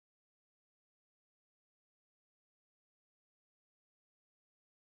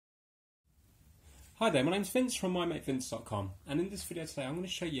Hi there, my name's Vince from mymatevince.com, and in this video today I'm going to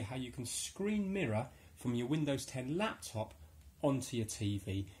show you how you can screen mirror from your Windows 10 laptop onto your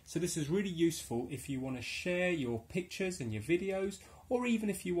TV. So this is really useful if you want to share your pictures and your videos, or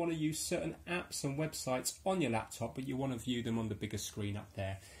even if you want to use certain apps and websites on your laptop but you want to view them on the bigger screen up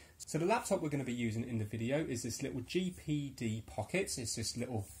there. So the laptop we're going to be using in the video is this little GPD Pocket. It's this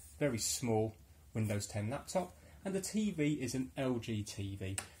little very small Windows 10 laptop. And the TV is an LG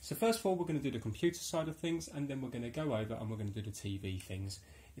TV. So first of all we're going to do the computer side of things, and then we're going to go over and we're going to do the TV things.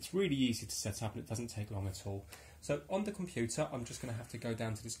 It's really easy to set up and it doesn't take long at all. So on the computer I'm just going to have to go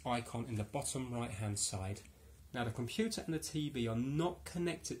down to this icon in the bottom right hand side. Now the computer and the TV are not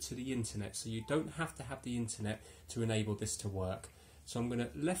connected to the internet, so you don't have to have the internet to enable this to work. So I'm going to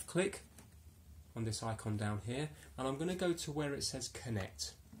left click on this icon down here, and I'm going to go to where it says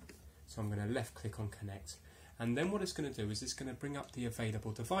connect. So I'm going to left click on connect. And then what it's going to do is it's going to bring up the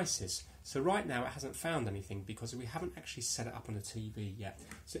available devices. So right now it hasn't found anything because we haven't actually set it up on the TV yet.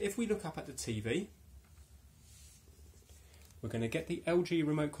 So if we look up at the TV, we're going to get the LG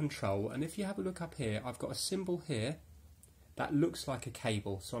remote control, and if you have a look up here, I've got a symbol here that looks like a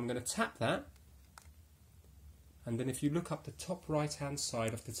cable. So I'm going to tap that, and then if you look up the top right hand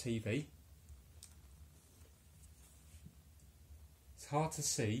side of the TV, it's hard to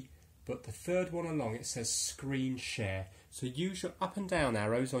see, but the third one along it says screen share. So use your up and down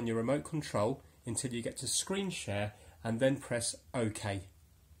arrows on your remote control until you get to screen share, and then press OK.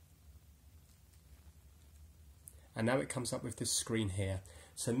 And now it comes up with this screen here.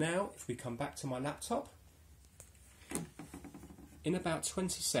 So now if we come back to my laptop, in about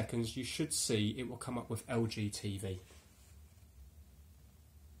 20 seconds you should see it will come up with LG TV.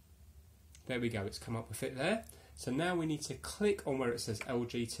 There we go, it's come up with it there. So now we need to click on where it says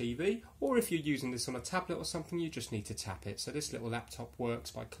LG TV, or if you're using this on a tablet or something, you just need to tap it. So this little laptop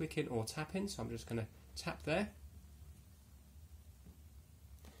works by clicking or tapping, so I'm just going to tap there.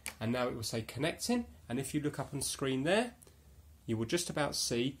 And now it will say connecting, and if you look up on screen there, you will just about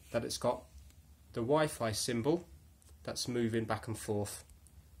see that it's got the Wi-Fi symbol that's moving back and forth.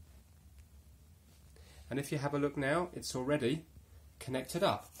 And if you have a look now, it's already connected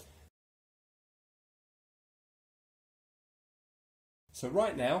up. So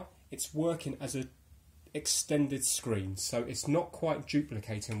right now it's working as an extended screen, so it's not quite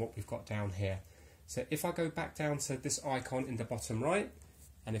duplicating what we've got down here. So if I go back down to this icon in the bottom right,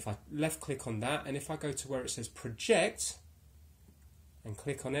 and if I left click on that, and if I go to where it says project and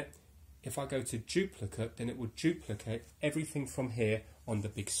click on it, if I go to duplicate, then it will duplicate everything from here on the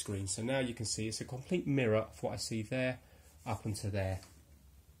big screen. So now you can see it's a complete mirror of what I see there up into there.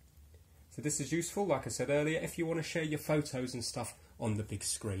 So this is useful, like I said earlier, if you want to share your photos and stuff on the big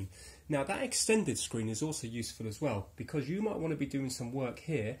screen. Now that extended screen is also useful as well, because you might want to be doing some work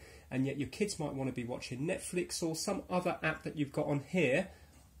here, and yet your kids might want to be watching Netflix or some other app that you've got on here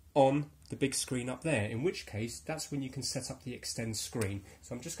on the big screen up there, in which case that's when you can set up the extend screen.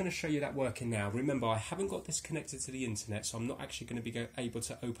 So I'm just going to show you that working now. Remember, I haven't got this connected to the internet, so I'm not actually going to be able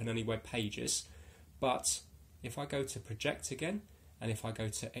to open any web pages, but if I go to project again, and if I go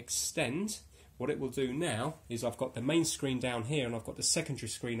to extend, what it will do now is I've got the main screen down here and I've got the secondary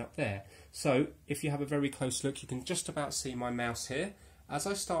screen up there. So if you have a very close look, you can just about see my mouse here. As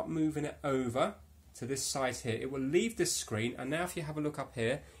I start moving it over to this side here, it will leave this screen, and now if you have a look up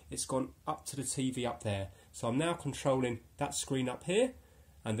here, it's gone up to the TV up there. So I'm now controlling that screen up here,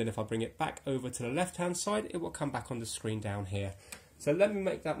 and then if I bring it back over to the left hand side, it will come back on the screen down here. So let me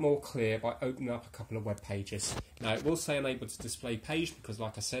make that more clear by opening up a couple of web pages. Now it will say unable to display page because,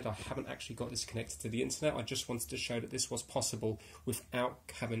 like I said, I haven't actually got this connected to the internet. I just wanted to show that this was possible without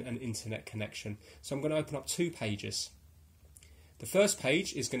having an internet connection. So I'm going to open up two pages. The first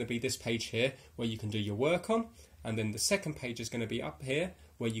page is going to be this page here where you can do your work on, and then the second page is going to be up here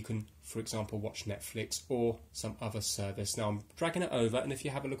where you can, for example, watch Netflix or some other service. Now I'm dragging it over, and if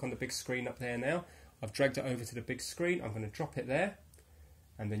you have a look on the big screen up there now, I've dragged it over to the big screen. I'm going to drop it there,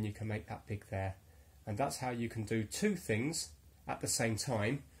 and then you can make that big there. And that's how you can do two things at the same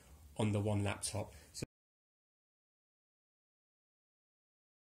time on the one laptop. So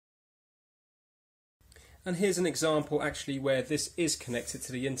and here's an example actually where this is connected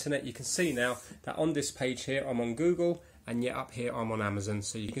to the internet. You can see now that on this page here I'm on Google, and yet up here I'm on Amazon.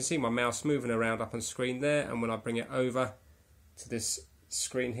 So you can see my mouse moving around up on screen there, and when I bring it over to this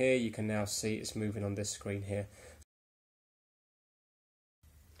screen here, you can now see it's moving on this screen here.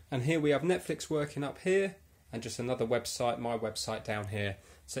 And here we have Netflix working up here, and just another website, my website down here.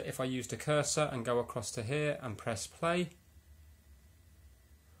 So if I use the cursor and go across to here and press play,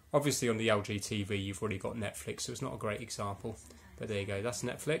 obviously on the LG TV you've already got Netflix, so it's not a great example, but there you go, that's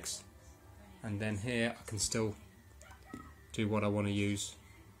Netflix. and then here I can still do what I want to use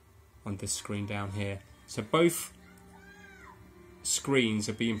on this screen down here. So both screens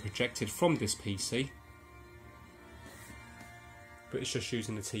are being projected from this PC, but it's just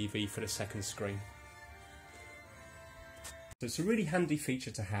using the TV for the second screen. So it's a really handy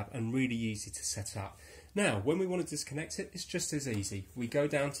feature to have and really easy to set up. Now, when we want to disconnect it, it's just as easy. We go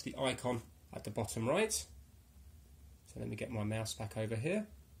down to the icon at the bottom right. So let me get my mouse back over here.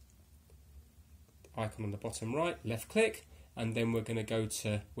 The icon on the bottom right, left click, and then we're going to go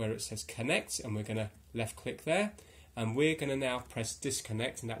to where it says connect, and we're going to left click there. And we're going to now press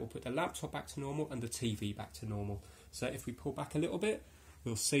disconnect, and that will put the laptop back to normal and the TV back to normal. So if we pull back a little bit,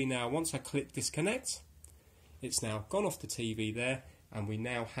 we'll see now once I click disconnect, it's now gone off the TV there, and we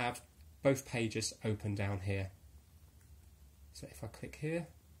now have both pages open down here. So if I click here,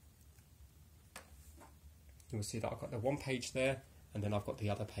 you'll see that I've got the one page there, and then I've got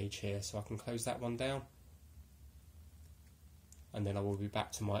the other page here. So I can close that one down, and then I will be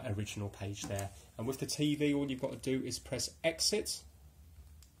back to my original page there. And with the TV, all you've got to do is press exit,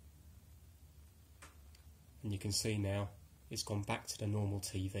 and you can see now it's gone back to the normal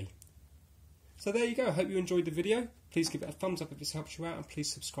TV. So there you go. I hope you enjoyed the video. Please give it a thumbs up if this helps you out, and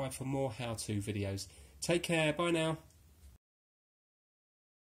please subscribe for more how-to videos. Take care. Bye now.